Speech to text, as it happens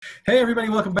Hey, everybody,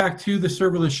 welcome back to the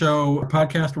Serverless Show, a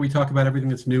podcast where we talk about everything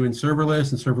that's new in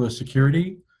serverless and serverless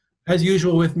security. As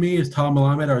usual, with me is Tal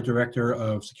Malamed, our Director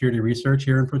of Security Research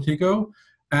here in Protico.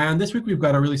 And this week we've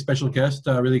got a really special guest,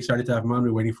 really excited to have him on. We've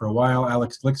been waiting for a while,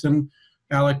 Alex Glickson.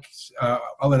 Alex,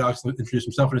 I'll let Alex introduce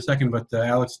himself in a second, but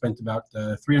Alex spent about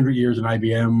 300 years in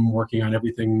IBM working on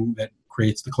everything that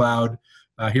creates the cloud.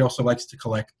 He also likes to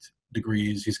collect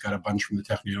degrees. He's got a bunch from the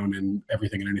Technion and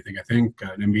everything and anything, I think,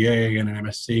 an MBA and an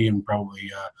MSc, and probably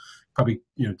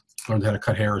learned how to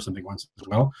cut hair or something once as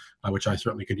well, which I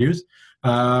certainly could use.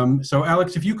 So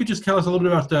Alex, if you could just tell us a little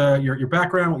bit about your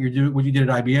background, what you did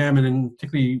at IBM, and then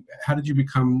particularly how did you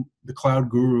become the cloud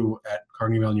guru at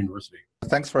Carnegie Mellon University?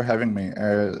 Thanks for having me.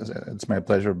 It's my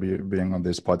pleasure being on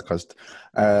this podcast.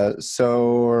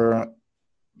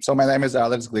 So my name is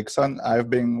Alex Glickson. I've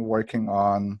been working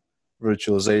on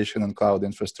virtualization and cloud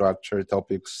infrastructure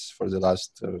topics for the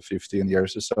last 15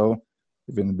 years or so.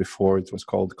 Even before it was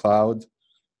called cloud,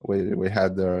 we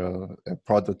had a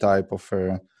prototype of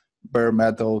a bare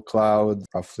metal cloud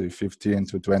roughly 15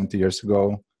 to 20 years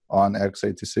ago on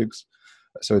x86.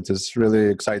 So it is really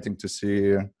exciting to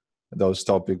see those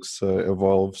topics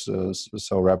evolve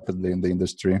so rapidly in the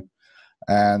industry.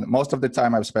 And most of the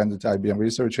time I've spent at IBM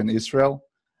Research in Israel.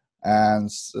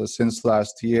 And since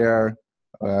last year,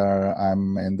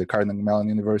 I'm in the Carnegie Mellon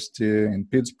University in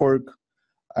Pittsburgh,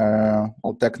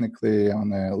 technically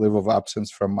on a leave of absence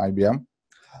from IBM.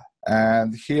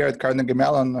 And here at Carnegie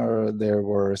Mellon, they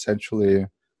were essentially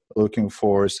looking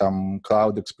for some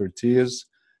cloud expertise.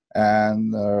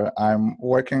 And I'm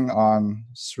working on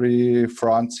three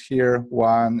fronts here.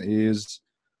 One is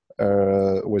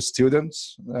with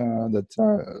students that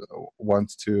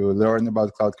want to learn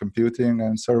about cloud computing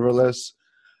and serverless.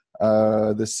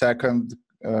 The second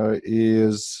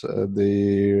is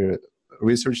the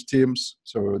research teams.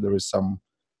 So there is some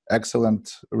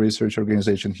excellent research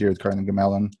organization here at Carnegie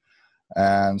Mellon,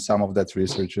 and some of that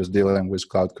research is dealing with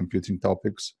cloud computing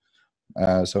topics.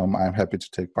 So I'm happy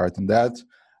to take part in that.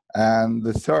 And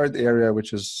the third area,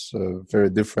 which is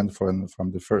very different from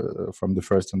the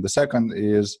first and the second,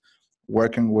 is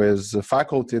working with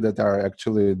faculty that are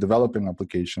actually developing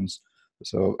applications.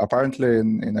 So apparently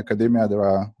in academia, there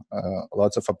are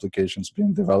lots of applications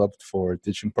being developed for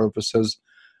teaching purposes,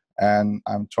 and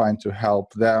I'm trying to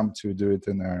help them to do it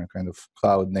in a kind of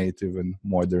cloud native and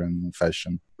modern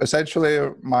fashion.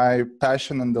 Essentially, my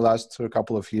passion in the last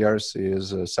couple of years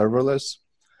is serverless,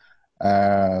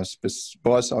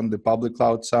 both on the public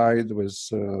cloud side with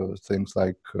things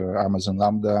like Amazon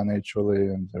Lambda naturally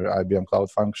and their IBM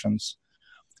Cloud Functions,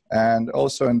 and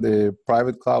also in the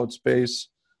private cloud space,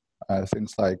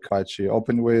 things like Apache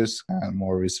OpenWhisk, and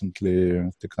more recently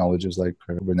technologies like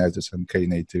Kubernetes and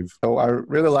Knative. So I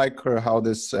really like how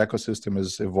this ecosystem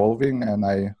is evolving, and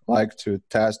I like to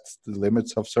test the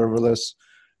limits of serverless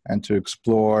and to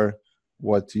explore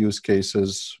what use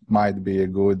cases might be a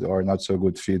good or not so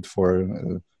good fit for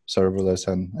serverless,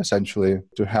 and essentially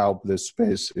to help this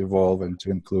space evolve and to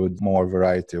include more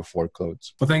variety of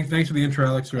workloads. Well, thanks for the intro,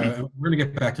 Alex. We're going to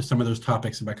get back to some of those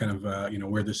topics about kind of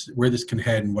where this can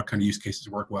head and what kind of use cases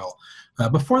work well.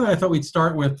 Before that, I thought we'd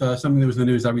start with something that was in the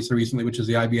news obviously recently, which is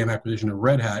the IBM acquisition of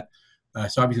Red Hat.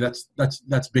 So obviously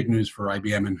that's big news for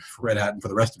IBM and for Red Hat and for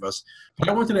the rest of us. But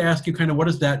I wanted to ask you kind of what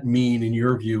does that mean in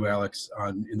your view, Alex,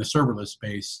 in the serverless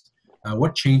space?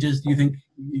 What changes do you think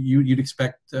you'd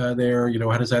expect there?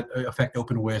 How does that affect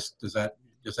OpenWhisk? Does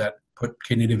that put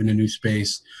Knative in a new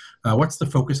space? What's the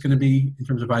focus going to be in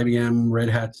terms of IBM Red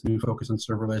Hat's new focus on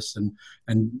serverless? And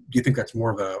do you think that's more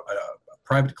of a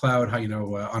private cloud,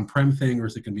 on-prem thing, or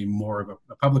is it going to be more of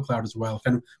a public cloud as well?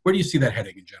 Kind of where do you see that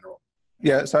heading in general?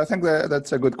 Yeah, so I think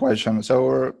that's a good question.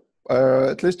 So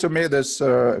at least to me, this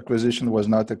acquisition was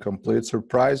not a complete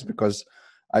surprise because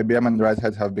IBM and Red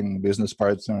Hat have been business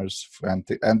partners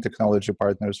and technology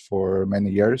partners for many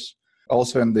years.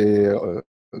 Also in the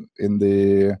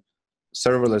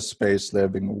serverless space, they've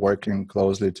been working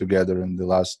closely together in the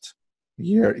last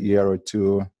year or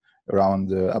two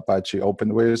around Apache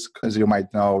OpenWhisk. As you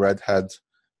might know, Red Hat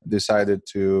decided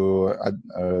to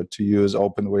use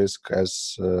OpenWhisk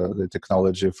as the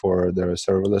technology for their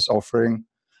serverless offering.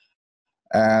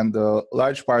 And a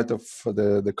large part of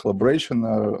the collaboration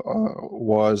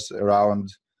was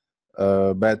around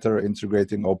better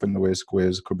integrating OpenWhisk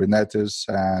with Kubernetes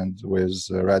and with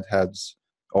Red Hat's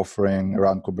offering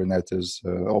around Kubernetes,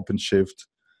 OpenShift.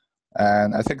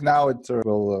 And I think now it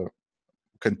will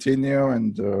continue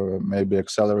and maybe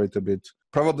accelerate a bit.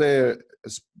 Probably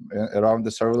around the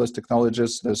serverless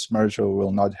technologies, this merger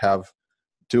will not have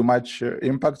too much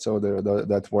impact, so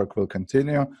that work will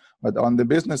continue. But on the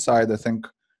business side, I think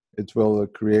it will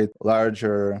create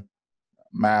larger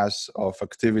mass of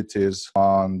activities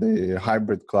on the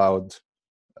hybrid cloud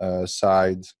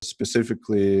side,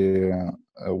 specifically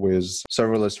with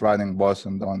serverless running both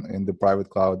in the private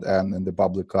cloud and in the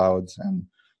public cloud, and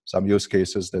some use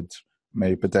cases that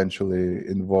may potentially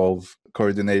involve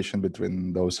coordination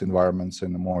between those environments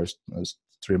in a more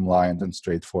streamlined and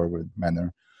straightforward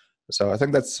manner. So I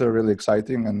think that's really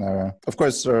exciting. And of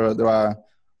course, there are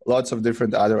lots of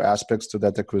different other aspects to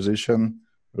that acquisition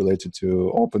related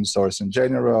to open source in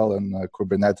general and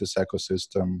Kubernetes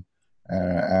ecosystem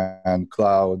and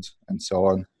cloud and so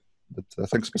on. But I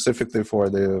think specifically for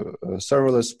the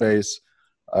serverless space,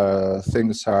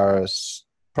 things are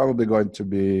probably going to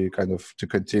be kind of to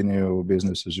continue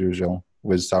business as usual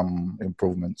with some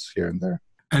improvements here and there.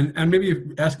 And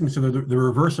maybe asking so the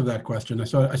reverse of that question, I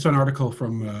saw an article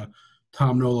from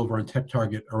Tom Knoll over on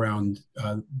TechTarget around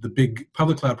the big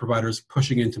public cloud providers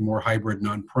pushing into more hybrid and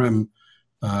on-prem,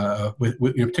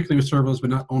 particularly with serverless, but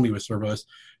not only with serverless.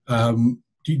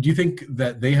 Do you think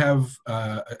that they have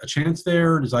a chance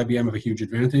there? Does IBM have a huge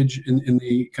advantage in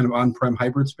the kind of on-prem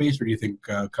hybrid space, or do you think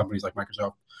companies like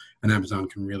Microsoft and Amazon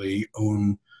can really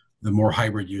own the more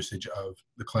hybrid usage of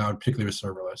the cloud, particularly with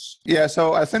serverless? Yeah,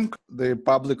 so I think the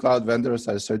public cloud vendors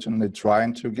are certainly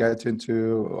trying to get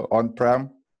into on-prem.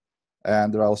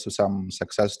 And there are also some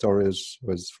success stories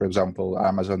with, for example,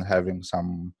 Amazon having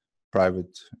some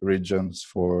private regions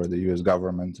for the US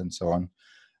government and so on.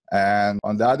 And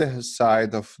on the other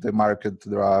side of the market,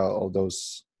 there are all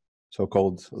those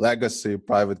so-called legacy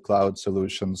private cloud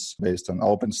solutions based on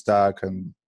OpenStack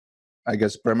and I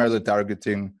guess primarily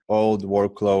targeting old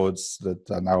workloads that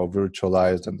are now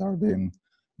virtualized and are being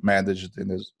managed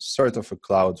in a sort of a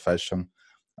cloud fashion.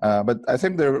 But I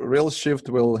think the real shift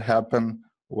will happen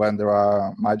when there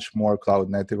are much more cloud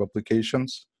native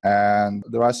applications. And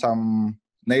there are some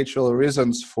natural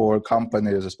reasons for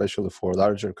companies, especially for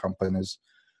larger companies,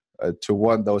 to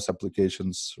want those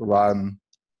applications run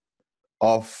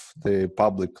off the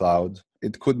public cloud.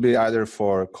 It could be either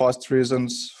for cost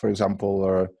reasons, for example,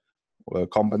 or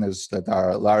companies that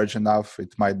are large enough,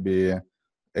 it might be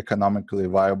economically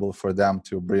viable for them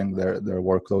to bring their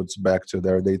workloads back to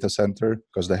their data center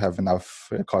because they have enough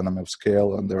economy of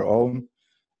scale on their own.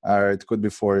 It could be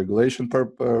for regulation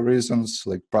reasons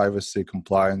like privacy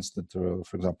compliance that,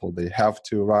 for example, they have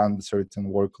to run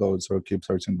certain workloads or keep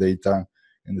certain data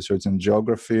in a certain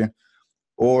geography.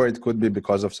 Or it could be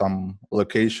because of some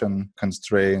location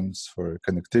constraints for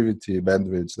connectivity,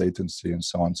 bandwidth, latency, and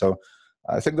so on. So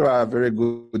I think there are very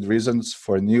good reasons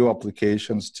for new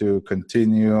applications to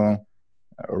continue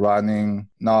running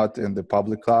not in the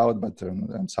public cloud, but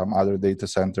in some other data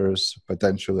centers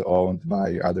potentially owned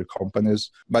by other companies.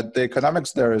 But the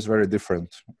economics there is very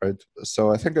different, right?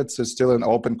 So I think it's still an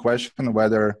open question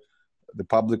whether the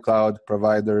public cloud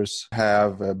providers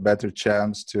have a better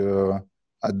chance to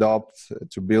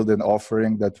build an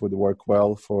offering that would work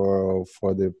well for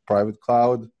the private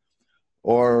cloud,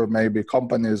 or maybe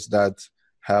companies that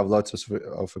have lots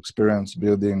of experience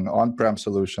building on-prem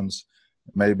solutions,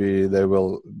 maybe they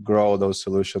will grow those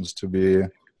solutions to be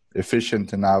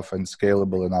efficient enough and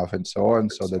scalable enough and so on,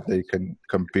 so that they can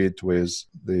compete with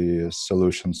the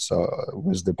solutions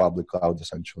with the public cloud,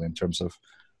 essentially, in terms of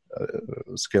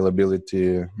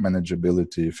scalability,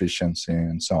 manageability, efficiency,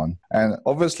 and so on. And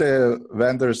obviously,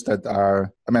 vendors that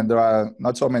are, there are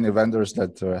not so many vendors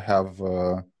that have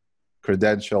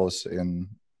credentials in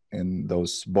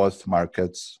those both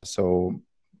markets. So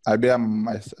IBM,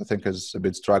 I think, is a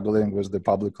bit struggling with the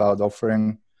public cloud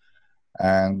offering,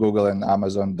 and Google and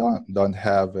Amazon don't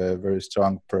have a very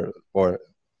strong or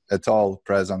at all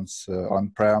presence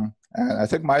on-prem. And I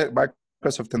think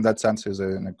Microsoft, in that sense, is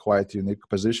in a quite unique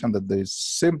position that they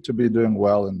seem to be doing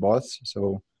well in both.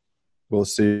 So we'll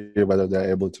see whether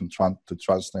they're able to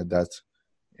translate that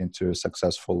into a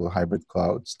successful hybrid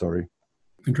cloud story.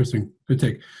 Interesting. Good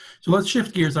take. So let's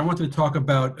shift gears. I wanted to talk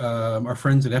about our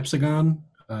friends at Epsagon,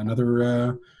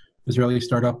 another Israeli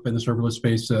startup in the serverless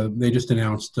space. They just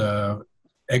announced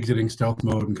exiting stealth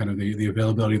mode and kind of the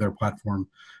availability of their platform.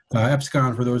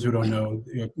 Epsagon, for those who don't know,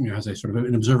 has a sort of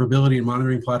an observability and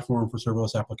monitoring platform for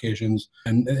serverless applications,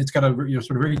 and it's got a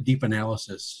sort of very deep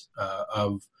analysis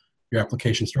of your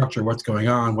application structure, what's going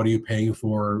on, what are you paying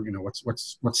for,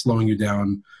 what's slowing you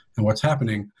down, and what's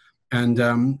happening. And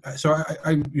so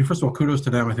I first of all, kudos to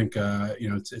them. I think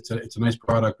it's a nice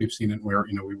product. We've seen it where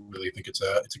we really think it's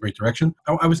a great direction.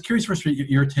 I was curious first for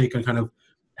your take on kind of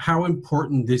how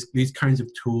important these kinds of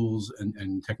tools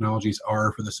and technologies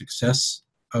are for the success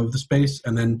of the space,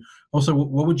 and then also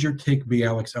what would your take be,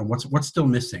 Alex, on what's still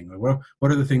missing?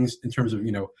 What are the things in terms of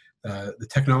the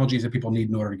technologies that people need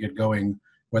in order to get going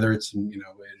whether it's in,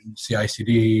 in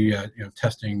CI/CD,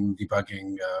 testing,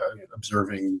 debugging,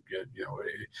 observing,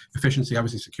 efficiency.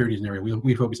 Obviously, security is an area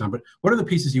we focus on. But what are the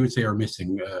pieces you would say are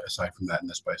missing aside from that in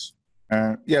this space?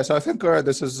 So I think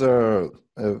this is a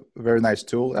very nice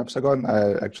tool, Hexagon.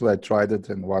 I tried it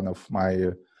in one of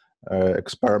my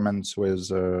experiments with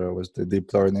the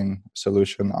deep learning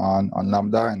solution on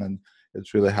Lambda, and then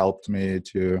it really helped me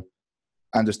to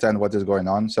understand what is going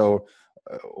on. So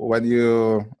when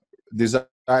you design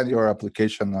your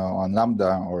application on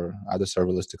Lambda or other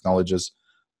serverless technologies,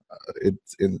 it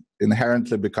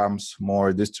inherently becomes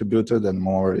more distributed and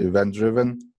more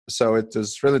event-driven. So it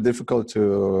is really difficult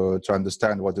to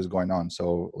understand what is going on.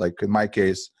 So like in my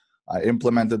case, I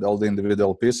implemented all the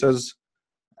individual pieces,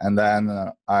 and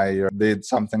then I did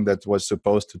something that was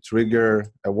supposed to trigger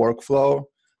a workflow,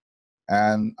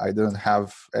 and I didn't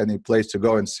have any place to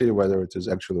go and see whether it is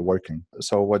actually working.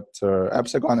 So what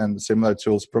Hexagon and similar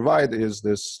tools provide is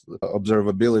this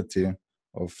observability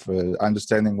of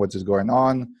understanding what is going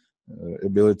on,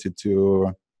 ability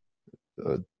to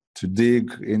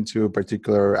dig into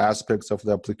particular aspects of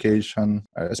the application,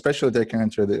 especially taking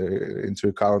into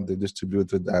account the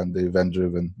distributed and the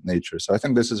event-driven nature. So I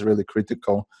think this is really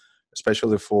critical,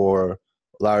 especially for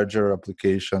larger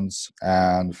applications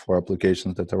and for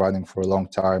applications that are running for a long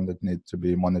time that need to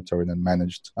be monitored and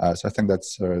managed. So I think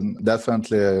that's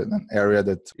definitely an area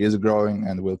that is growing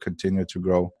and will continue to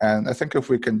grow. And I think if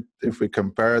we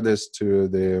compare this to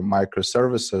the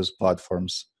microservices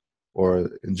platforms, or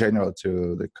in general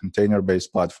to the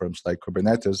container-based platforms like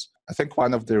Kubernetes, I think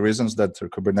one of the reasons that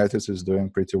Kubernetes is doing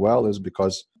pretty well is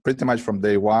because pretty much from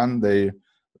day one, they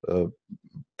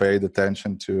paid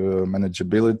attention to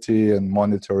manageability and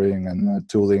monitoring and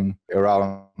tooling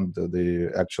around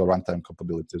the actual runtime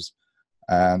capabilities.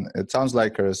 And it sounds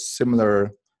like a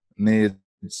similar needs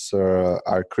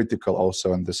are critical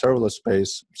also in the serverless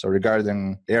space. So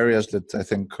regarding areas that I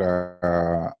think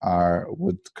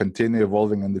would continue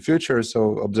evolving in the future,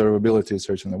 so observability is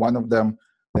certainly one of them.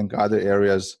 I think other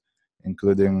areas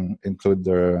include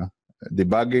the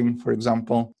debugging, for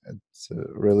example. It's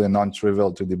really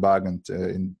non-trivial to debug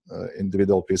in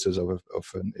individual pieces of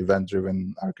an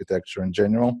event-driven architecture in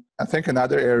general. I think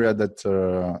another area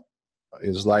that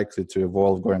is likely to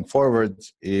evolve going forward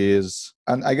is,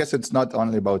 and I guess it's not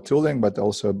only about tooling, but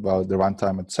also about the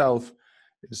runtime itself,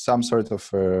 is some sort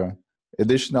of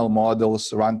additional models,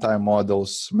 runtime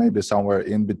models, maybe somewhere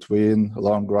in between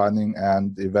long-running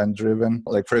and event-driven.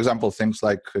 Like, for example, things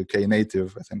like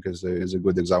Knative, I think is a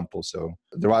good example. So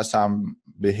there are some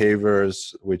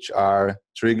behaviors which are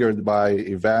triggered by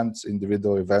events,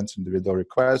 individual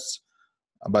requests,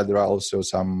 but there are also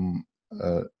some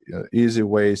easy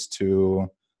ways to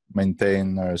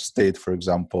maintain state, for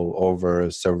example, over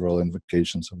several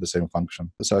invocations of the same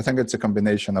function. So I think it's a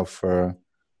combination of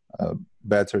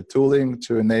better tooling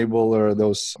to enable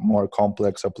those more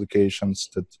complex applications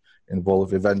that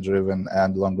involve event-driven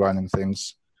and long-running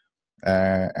things,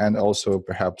 and also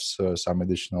perhaps some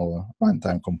additional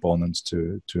runtime components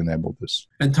to enable this.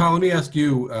 And Tom, let me ask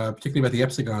you, particularly about the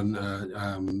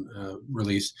Hexagon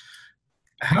release,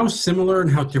 how similar and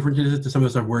how different is it to some of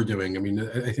the stuff we're doing? I mean,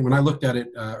 I think when I looked at it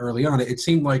early on, it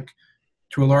seemed like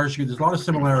to a large degree, there's a lot of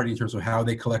similarity in terms of how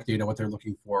they collect data, what they're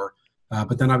looking for.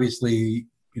 But then obviously,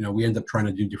 we end up trying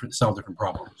to solve different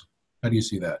problems. How do you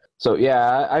see that? So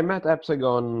yeah, I met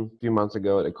Hexagon a few months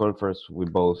ago at a conference. We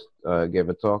both gave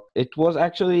a talk. It was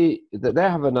actually, they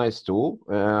have a nice tool.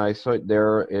 I saw it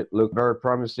there. It looked very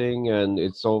promising and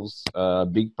it solves a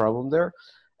big problem there.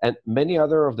 And many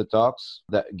other of the talks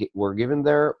that were given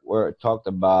there were talked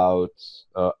about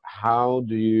how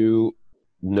do you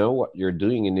know what you're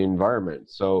doing in the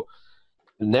environment. So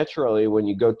naturally, when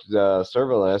you go to the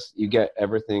serverless, you get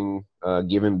everything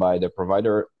given by the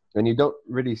provider, and you don't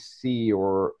really see,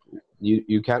 or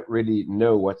you can't really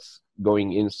know what's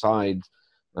going inside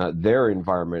their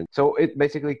environment. So it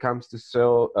basically comes to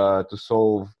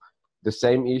solve the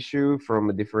same issue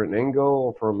from a different angle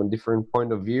or from a different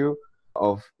point of view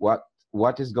of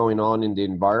what is going on in the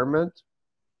environment.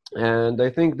 And I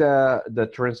think the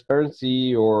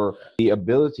transparency or the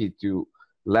ability to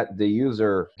let the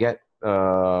user get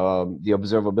the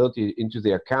observability into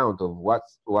the account of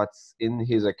what's in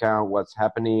his account, what's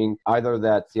happening, either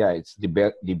that it's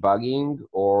debugging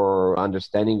or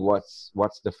understanding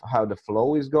how the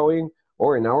flow is going,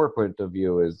 or in our point of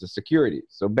view is the security.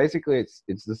 So basically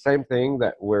it's the same thing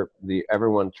that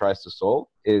everyone tries to solve,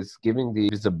 is giving the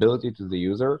visibility to the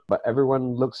user, but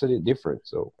everyone looks at it different.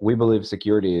 So we believe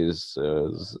security is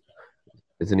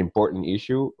is an important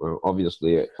issue.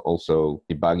 Obviously, also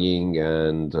debugging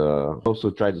and also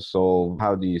try to solve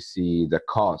how do you see the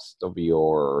cost of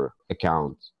your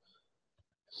account.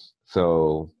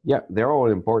 So yeah, they're all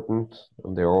important,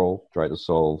 and they're all try to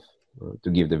solve to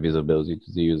give the visibility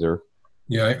to the user.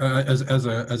 Yeah,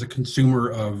 as a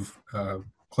consumer of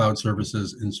cloud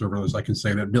services in serverless, I can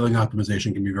say that billing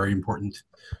optimization can be very important.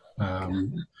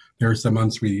 There are some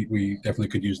months we definitely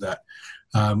could use that.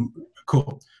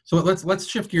 Cool. So let's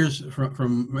shift gears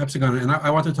from Epsagon, and I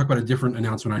want to talk about a different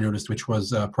announcement I noticed, which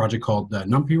was a project called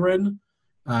NumPyRen.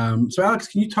 So Alex,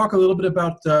 can you talk a little bit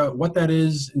about what that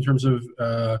is in terms of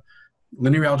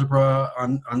linear algebra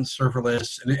on serverless,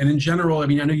 and in general? I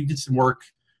mean, I know you did some work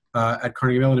at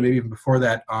Carnegie Mellon, and maybe even before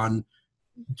that, on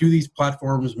do these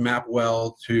platforms map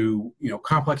well to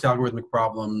complex algorithmic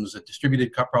problems,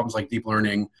 distributed problems like deep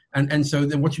learning, and so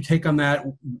then what's your take on that?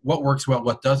 What works well,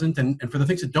 what doesn't, and for the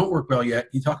things that don't work well yet,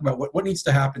 you talk about what needs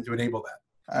to happen to enable that.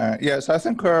 Yes, I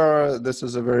think this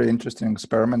is a very interesting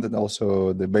experiment, and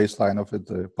also the baseline of it,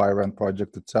 the PyRen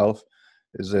project itself,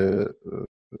 is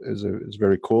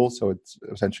very cool. So it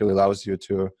essentially allows you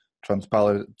to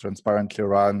transparently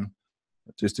run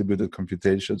distributed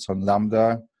computations on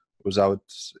Lambda without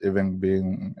even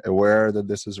being aware that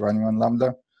this is running on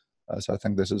Lambda. So I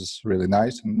think this is really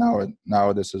nice. And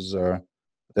now this is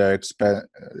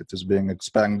it is being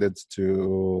expanded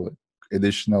to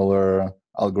additional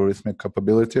algorithmic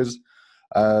capabilities.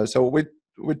 So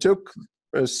we took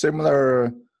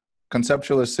a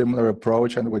conceptually similar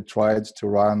approach, and we tried to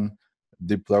run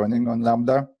deep learning on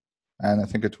Lambda. And I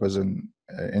think it was an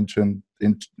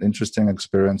interesting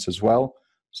experience as well.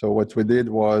 So what we did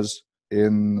was,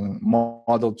 in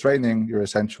model training, you're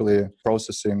essentially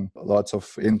processing lots of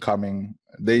incoming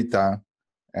data,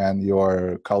 and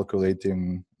you're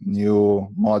calculating new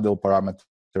model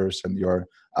parameters, and you're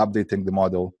updating the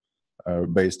model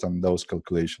based on those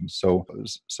calculations. So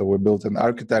we built an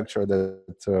architecture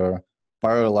that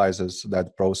parallelizes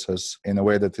that process in a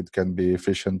way that it can be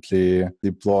efficiently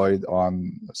deployed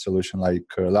on a solution like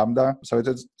Lambda. So it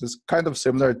is kind of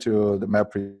similar to the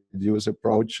MapReduce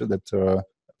approach that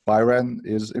PyRen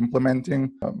is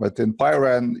implementing. But in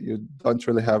PyRen, you don't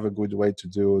really have a good way to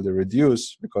do the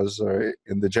reduce, because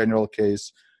in the general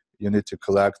case, you need to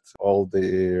collect all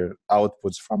the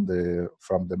outputs from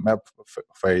the map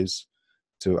phase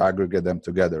to aggregate them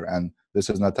together. And this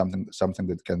is not something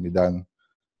that can be done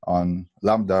on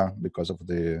Lambda because of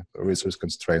the resource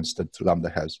constraints that Lambda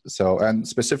has. So, and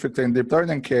specifically in deep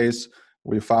learning case,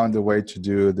 we found a way to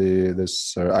do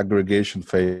this aggregation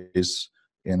phase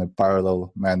in a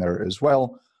parallel manner as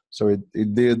well. So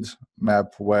it did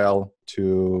map well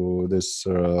to this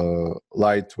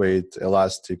lightweight,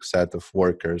 elastic set of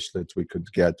workers that we could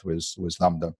get with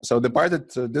Lambda. So the part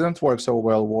that didn't work so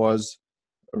well was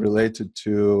related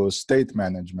to state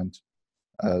management.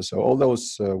 So all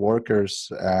those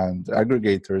workers and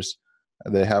aggregators,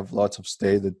 they have lots of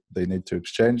state that they need to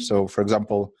exchange. So for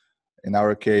example, in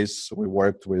our case, we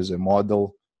worked with a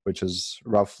model which is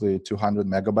roughly 200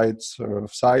 megabytes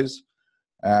of size.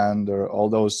 And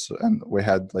and we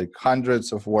had like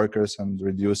hundreds of workers and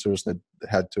reducers that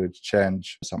had to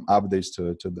exchange some updates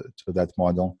to that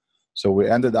model. So we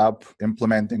ended up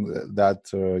implementing that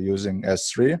using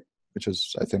S3, which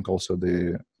is, I think, also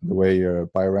the way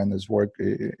PyRen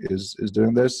is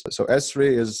doing this. So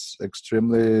S3 is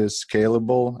extremely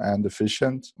scalable and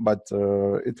efficient, but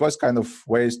it was kind of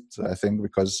waste, I think,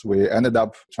 because we ended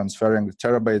up transferring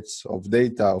terabytes of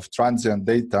data, of transient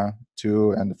data,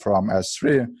 to and from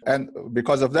S3. And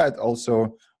because of that,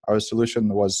 also, our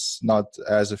solution was not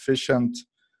as efficient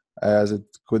as it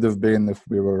could have been if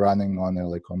we were running on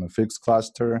a fixed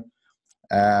cluster.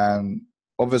 And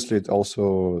obviously, it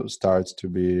also starts to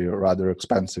be rather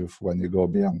expensive when you go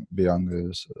beyond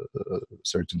a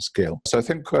certain scale. So I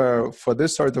think for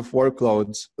this sort of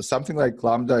workloads, something like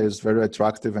Lambda is very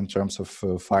attractive in terms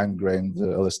of fine-grained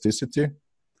elasticity.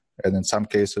 And in some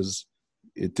cases,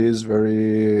 it is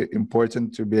very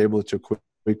important to be able to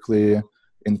quickly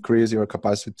increase your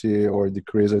capacity or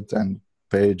decrease it and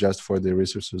pay just for the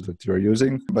resources that you're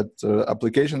using. But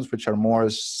applications which are more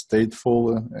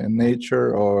stateful in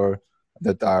nature, or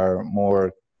that are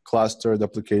more clustered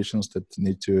applications that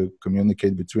need to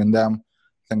communicate between them,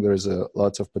 I think there is a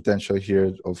lot of potential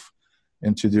here of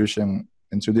introducing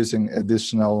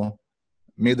additional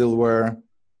middleware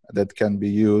that can be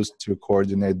used to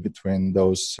coordinate between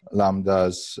those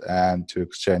lambdas and to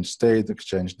exchange state,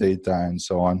 exchange data, and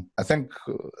so on. I think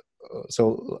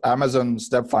so. Amazon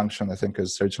Step Function, I think,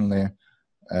 is certainly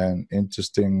an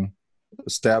interesting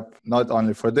step, not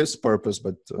only for this purpose,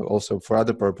 but also for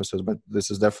other purposes. But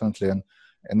this is definitely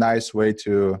a nice way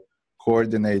to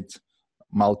coordinate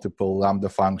multiple Lambda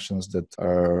functions that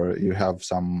are, you have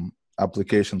some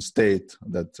application state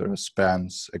that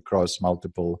spans across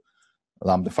multiple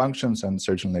Lambda functions and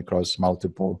certainly across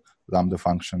multiple Lambda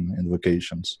function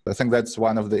invocations. I think that's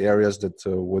one of the areas that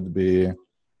would be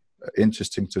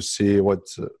interesting to see what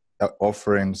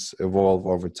offerings evolve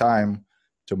over time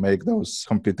to make those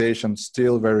computations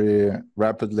still very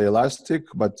rapidly elastic,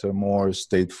 but more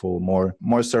stateful,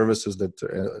 more services that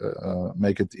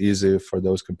make it easy for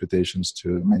those computations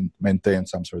to maintain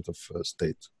some sort of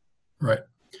state. Right.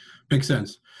 Makes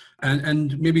sense.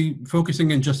 And maybe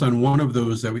focusing in just on one of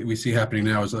those that we see happening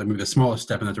now is maybe the smallest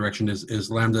step in that direction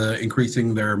is Lambda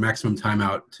increasing their maximum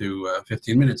timeout to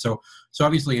 15 minutes. So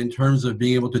obviously in terms of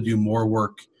being able to do more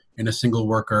work in a single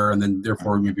worker and then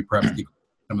therefore maybe perhaps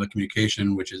some of the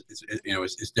communication, which is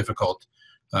difficult,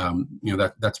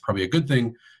 that's probably a good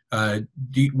thing.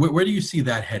 Where do you see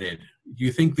that headed? Do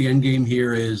you think the end game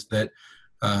here is that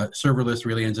serverless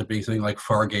really ends up being something like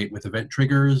Fargate with event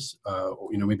triggers,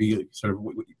 maybe sort of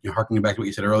harkening back to what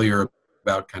you said earlier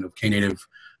about kind of Knative,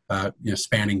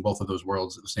 spanning both of those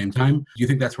worlds at the same time? Do you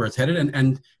think that's where it's headed?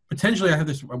 And potentially,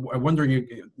 I'm wondering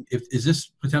is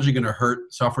this potentially going to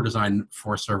hurt software design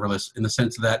for serverless in the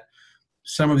sense that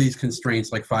some of these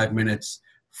constraints, like 5 minutes,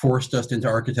 forced us into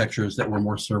architectures that were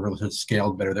more serverless, that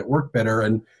scaled better, that worked better,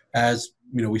 and as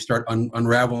we start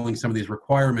unraveling some of these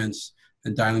requirements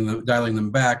and dialing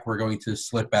them back, we're going to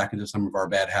slip back into some of our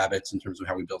bad habits in terms of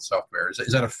how we build software.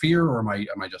 Is that a fear, or am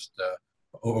I just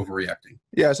overreacting?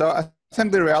 Yeah, so I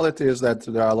think the reality is that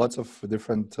there are lots of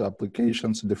different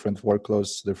applications, different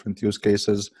workloads, different use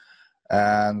cases,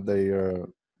 and they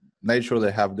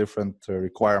naturally have different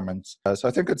requirements. So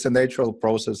I think it's a natural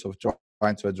process of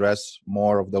trying to address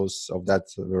more of that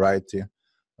variety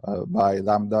by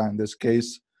Lambda in this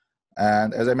case.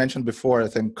 And as I mentioned before, I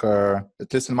think,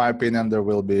 at least in my opinion, there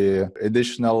will be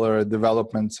additional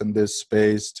developments in this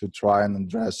space to try and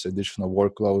address additional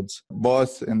workloads,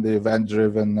 both in the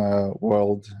event-driven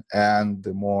world and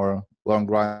the more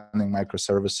long-running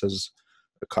microservices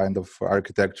kind of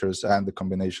architectures and the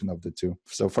combination of the two.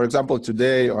 So for example,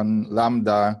 today on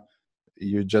Lambda,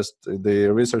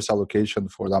 the resource allocation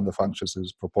for Lambda functions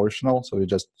is proportional. So you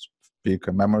just pick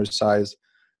a memory size,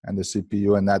 and the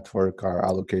CPU and network are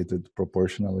allocated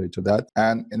proportionally to that.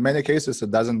 And in many cases,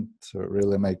 it doesn't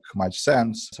really make much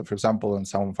sense. So for example, in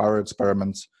some of our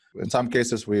experiments, in some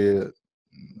cases, we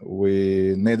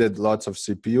needed lots of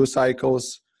CPU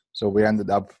cycles. So we ended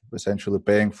up essentially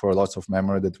paying for lots of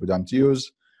memory that we don't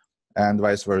use, and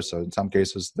vice versa. In some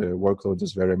cases, the workload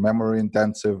is very memory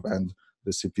intensive and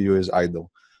the CPU is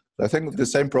idle. So I think the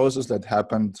same process that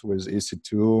happened with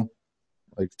EC2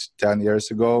 like 10 years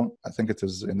ago, I think it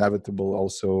is inevitable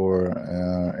also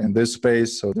in this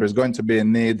space. So there's going to be a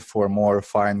need for more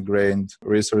fine-grained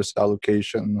resource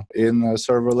allocation in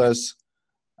serverless.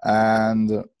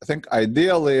 And I think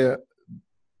ideally,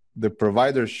 the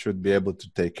providers should be able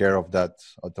to take care of that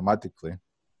automatically,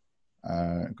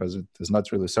 because it is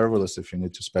not really serverless if you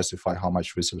need to specify how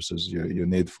much resources you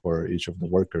need for each of the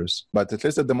workers. But at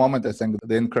least at the moment, I think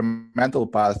the incremental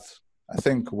path,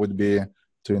 would be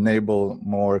to enable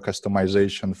more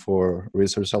customization for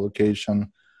resource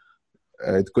allocation.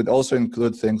 It could also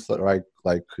include things like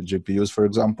GPUs, for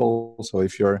example. So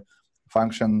if your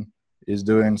function is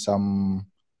doing some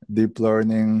deep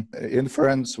learning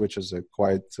inference, which is a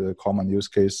quite common use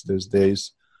case these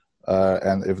days,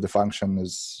 and if the function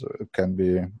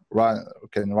can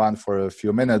run for a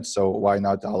few minutes, so why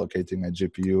not allocating a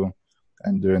GPU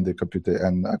and doing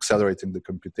and accelerating the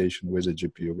computation with a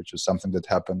GPU, which is something that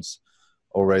happens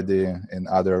already in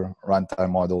other runtime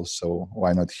models, so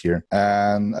why not here?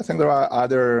 And I think there are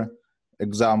other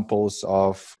examples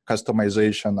of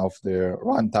customization of the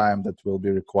runtime that will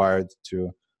be required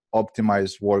to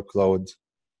optimize workloads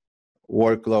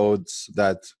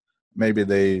that maybe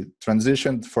they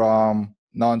transitioned from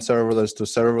non-serverless to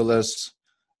serverless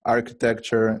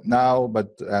architecture now,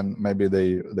 and maybe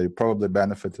they probably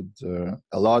benefited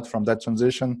a lot from that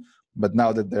transition, but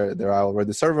now that they're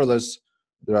already serverless,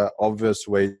 there are obvious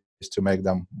ways to make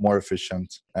them more efficient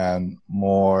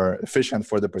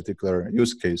for the particular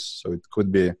use case. So it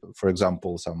could be, for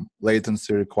example, some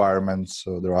latency requirements.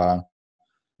 So there are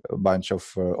a bunch of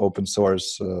open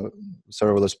source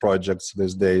serverless projects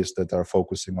these days that are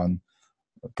focusing on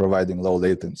providing low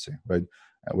latency, right?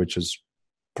 Which is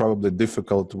probably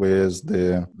difficult with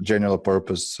the general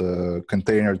purpose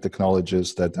container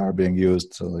technologies that are being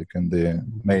used like in the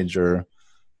major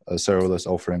serverless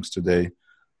offerings today.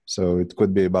 So it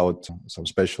could be about some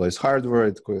specialized hardware.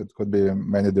 It could be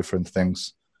many different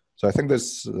things. So I think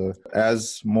this,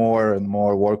 as more and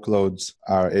more workloads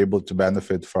are able to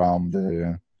benefit from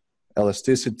the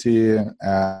elasticity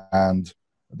and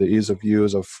the ease of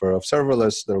use of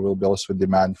serverless, there will be also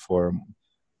demand for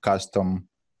custom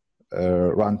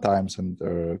runtimes and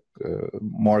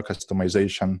more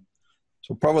customization.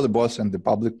 So probably both in the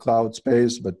public cloud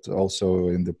space, but also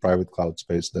in the private cloud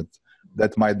space.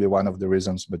 That might be one of the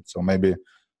reasons. But so maybe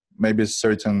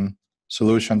certain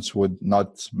solutions would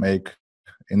not make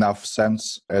enough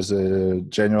sense as a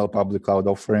general public cloud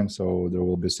offering. So there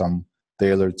will be some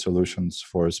tailored solutions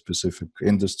for specific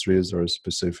industries or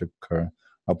specific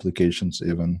applications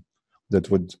even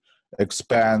that would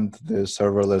expand the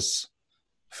serverless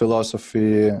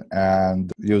philosophy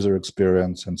and user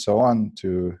experience and so on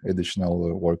to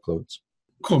additional workloads.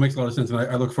 Cool, makes a lot of sense, and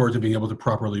I look forward to being able to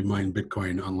properly mine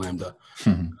Bitcoin on Lambda.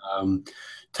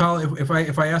 Tal,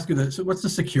 if I ask you this, so what's the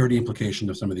security implication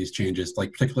of some of these changes?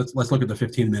 Like, let's look at the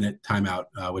 15-minute timeout,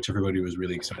 which everybody was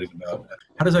really excited about.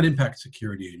 How does that impact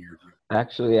security in your view?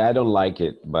 Actually, I don't like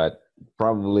it, but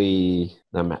probably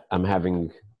I'm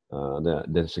having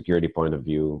the security point of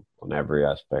view on every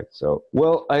aspect. So,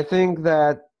 well, I think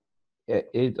that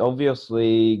it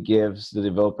obviously gives the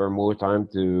developer more time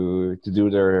to do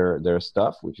their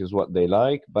stuff, which is what they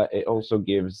like, but it also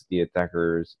gives the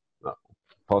attackers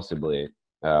possibly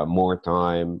more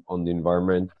time on the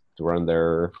environment to run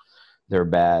their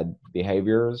bad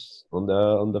behaviors on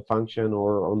the function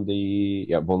or on the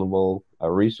vulnerable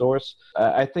resource.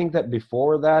 I think that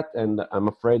before that, and I'm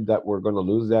afraid that we're going to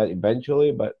lose that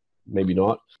eventually, but maybe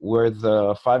not. With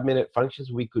 5-minute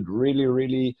functions, we could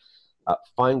really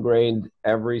fine-grain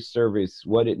every service,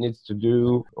 what it needs to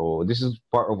do. Oh, this is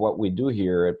part of what we do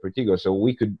here at Protego. So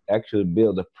we could actually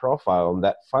build a profile on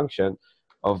that function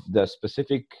of the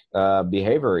specific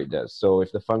behavior it does. So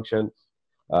if the function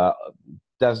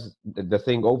does the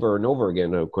thing over and over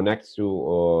again, connects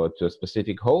to a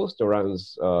specific host or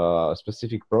runs a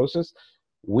specific process,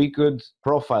 we could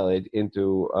profile it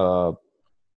into a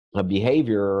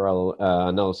behavioral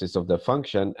analysis of the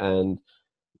function and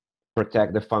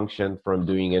protect the function from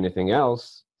doing anything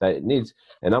else that it needs.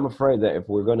 And I'm afraid that if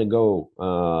we're going to go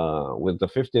with the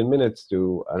 15 minutes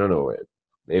to, I don't know,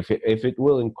 if it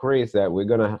will increase that, we're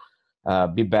going to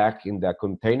be back in the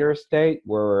container state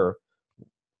where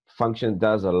function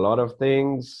does a lot of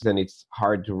things and it's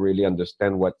hard to really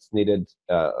understand what's needed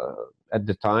at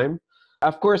the time.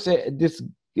 Of course, this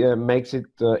makes it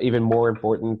even more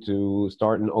important to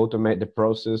start and automate the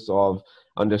process of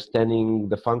understanding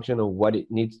the function of what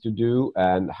it needs to do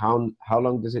and how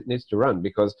long does it need to run,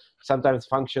 because sometimes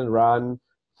function run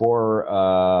they're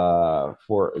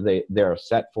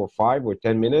set for 5 or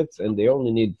 10 minutes and they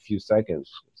only need a few seconds.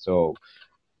 So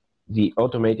the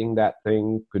automating that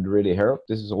thing could really help.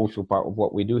 This is also part of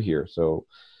what we do here. So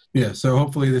yeah, so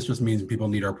hopefully this just means people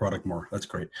need our product more. That's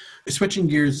great. Switching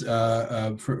gears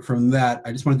from that,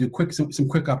 I just want to do some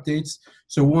quick updates.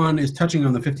 So one is touching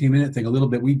on the 15-minute thing a little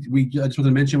bit. I just want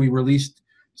to mention we released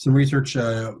some research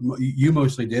you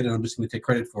mostly did, and I'm just going to take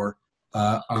credit for,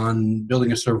 on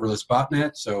building a serverless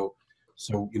botnet. So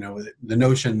the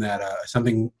notion that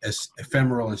something as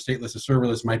ephemeral and stateless as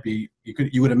serverless might be,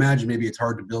 you would imagine maybe it's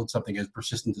hard to build something as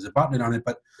persistent as a botnet on it,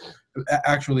 but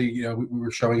actually, we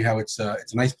were showing how it's a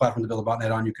nice platform to build a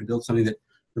botnet on. You can build something that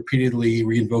repeatedly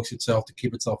reinvokes itself to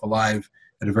keep itself alive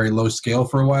at a very low scale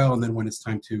for a while, and then when it's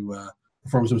time to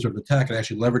perform some sort of attack, it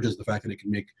actually leverages the fact that it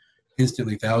can make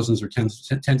instantly thousands or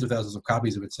tens of thousands of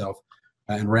copies of itself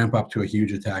and ramp up to a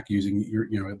huge attack using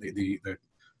the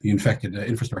infected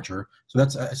infrastructure. So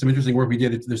that's some interesting work we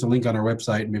did. There's a link on our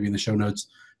website, maybe in the show notes,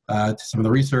 to some of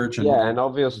the research. And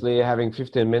obviously having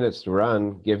 15 minutes to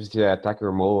run gives the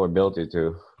attacker more ability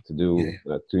to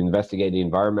investigate the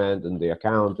environment and the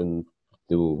account and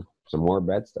do some more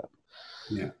bad stuff.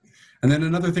 Yeah. And then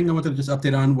another thing I wanted to just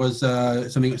update on was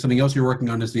something else you're working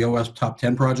on is the OS Top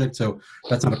 10 project. So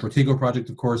that's not a Protego project,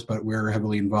 of course, but we're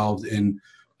heavily involved in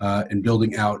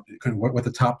building out kind of what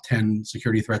the top 10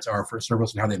 security threats are for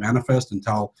serverless and how they manifest. And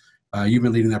Tal, you've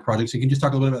been leading that project. So you can just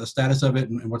talk a little bit about the status of it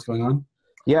and what's going on?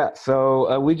 Yeah,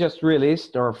 so we just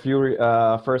released our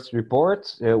first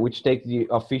report, which takes the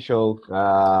official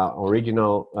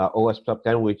original OS Top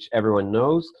 10, which everyone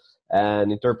knows,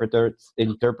 and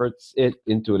interprets it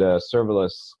into the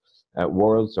serverless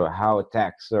world. So how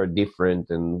attacks are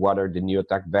different and what are the new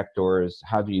attack vectors,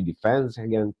 how do you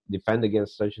defend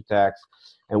against such attacks,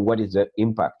 and what is the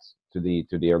impact to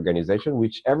the organization,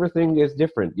 which everything is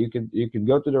different. You could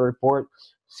go to the report,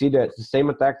 see that it's the same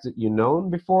attacks that you've known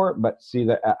before, but see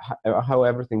that how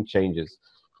everything changes.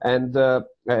 And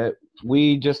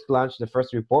we just launched the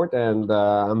first report, and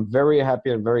I'm very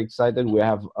happy and very excited. We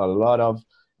have a lot of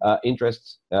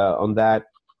interest on that.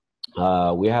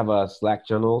 We have a Slack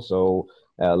channel, so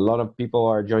a lot of people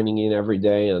are joining in every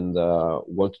day and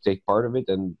want to take part of it,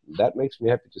 and that makes me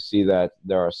happy to see that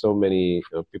there are so many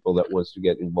people that wants to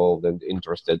get involved and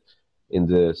interested in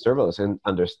the serverless and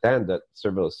understand that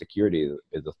serverless security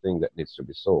is a thing that needs to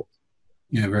be solved.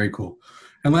 Yeah, very cool.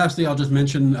 And lastly, I'll just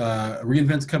mention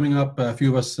reInvent's coming up. A few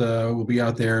of us will be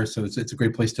out there, so it's a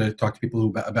great place to talk to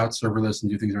people about serverless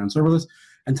and do things around serverless.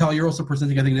 And Tal, you're also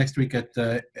presenting, I think, next week at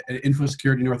Info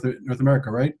Security North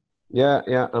America, right? Yeah.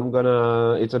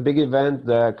 It's a big event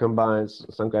that combines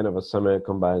some kind of a summit,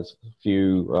 combines a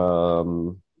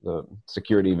few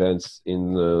security events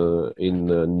in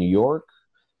New York,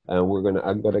 and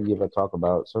I'm gonna give a talk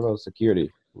about serverless security.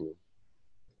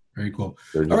 Very cool.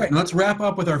 All right, and let's wrap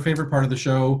up with our favorite part of the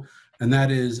show, and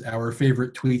that is our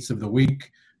favorite tweets of the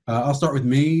week. I'll start with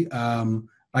me.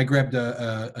 I grabbed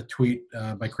a tweet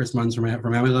by Chris Munns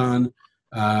from Amazon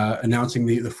announcing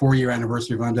the 4-year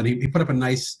anniversary of Lambda. He put up a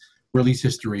nice release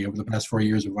history over the past 4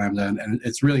 years of Lambda, and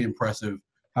it's really impressive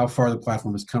how far the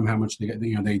platform has come, how much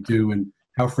they do, and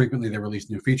how frequently they release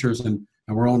new features. And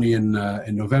we're only in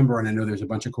November, and I know there's a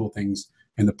bunch of cool things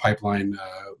in the pipeline.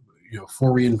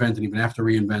 For reInvent and even after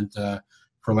reInvent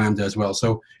for Lambda as well.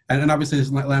 So, and obviously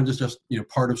Lambda is just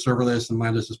part of serverless, and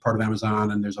Lambda is just part of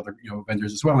Amazon, and there's other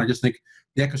vendors as well. And I just think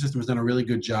the ecosystem has done a really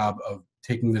good job of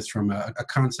taking this from a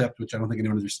concept which I don't think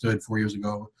anyone understood 4 years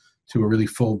ago to a really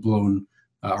full-blown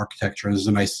architecture. And this is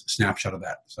a nice snapshot of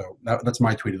that. So that's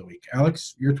my tweet of the week.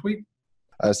 Alex, your tweet?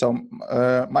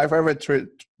 My favorite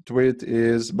tweet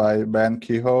is by Ben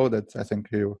Kehoe, that I think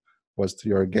he was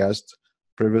your guest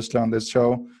previously on this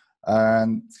show.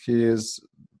 And he is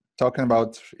talking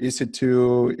about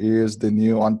EC2 is the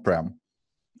new on-prem.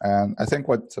 And I think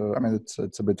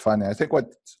it's a bit funny. I think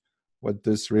what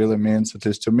this really means, at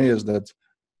least to me, is that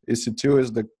EC2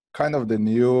 is the kind of the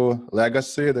new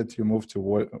legacy that you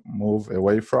move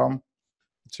away from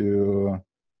to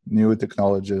new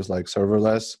technologies like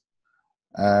serverless.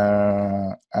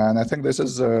 And I think this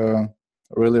is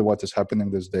really what is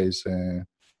happening these days in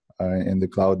the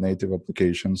cloud native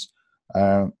applications.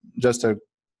 Just a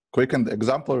quick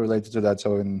example related to that.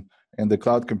 So in the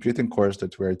cloud computing course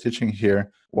that we're teaching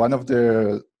here, one of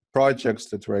the projects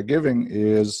that we're giving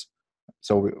is,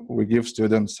 so we give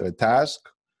students a task,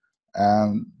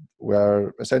 and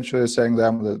we're essentially saying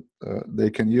them that they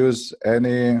can use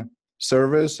any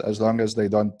service as long as they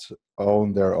don't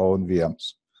own their own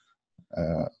VMs.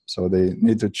 So they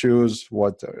need to choose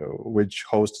which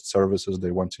hosted services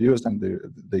they want to use, and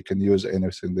they can use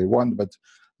anything they want, but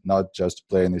not just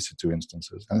plain EC2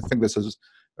 instances. And I think this is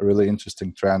a really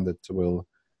interesting trend that will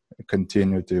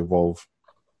continue to evolve,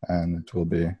 and it will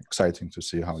be exciting to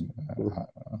see how.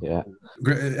 Yeah,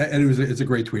 and it's a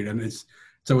great tweet, and it's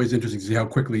always interesting to see how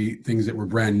quickly things that were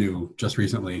brand new just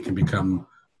recently can become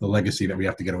the legacy that we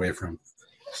have to get away from.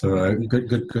 So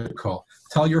good call.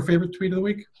 Tal, your favorite tweet of the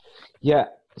week? Yeah.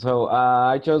 So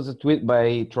I chose a tweet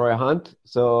by Troy Hunt.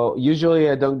 So usually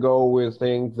I don't go with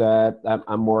things that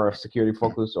I'm more security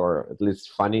focused, or at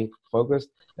least funny focused,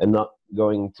 and not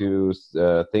going to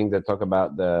things that talk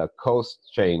about the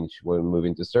cost change when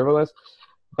moving to serverless.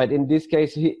 But in this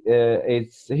case,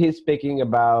 he's speaking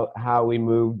about how we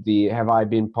moved the "Have I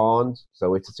Been Pawned?"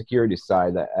 So it's a security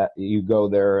side that you go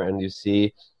there and you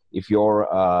see if your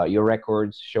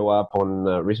records show up on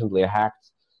recently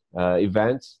hacked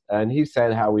events, and he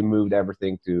said how we moved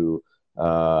everything to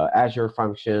Azure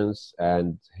functions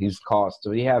and his cost. So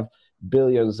we have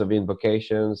billions of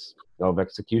invocations of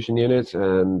execution units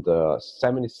and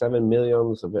 77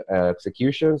 millions of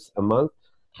executions a month,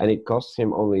 and it costs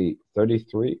him only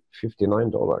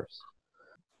 $33.59.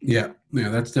 Yeah,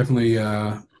 that's definitely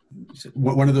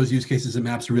one of those use cases that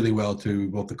maps really well to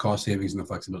both the cost savings and the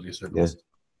flexibility of serverless.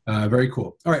 Yeah. Very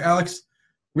cool. All right, Alex.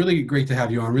 Really great to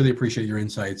have you on. Really appreciate your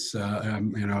insights. We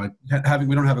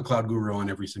don't have a cloud guru on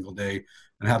every single day,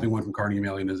 and having one from Carnegie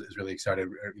Mellon is really excited.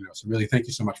 So really, thank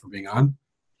you so much for being on.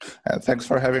 Thanks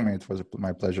for having me. It was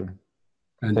my pleasure.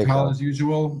 And Tal, as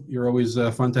usual, you're always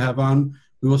fun to have on.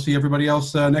 We will see everybody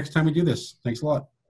else next time we do this. Thanks a lot.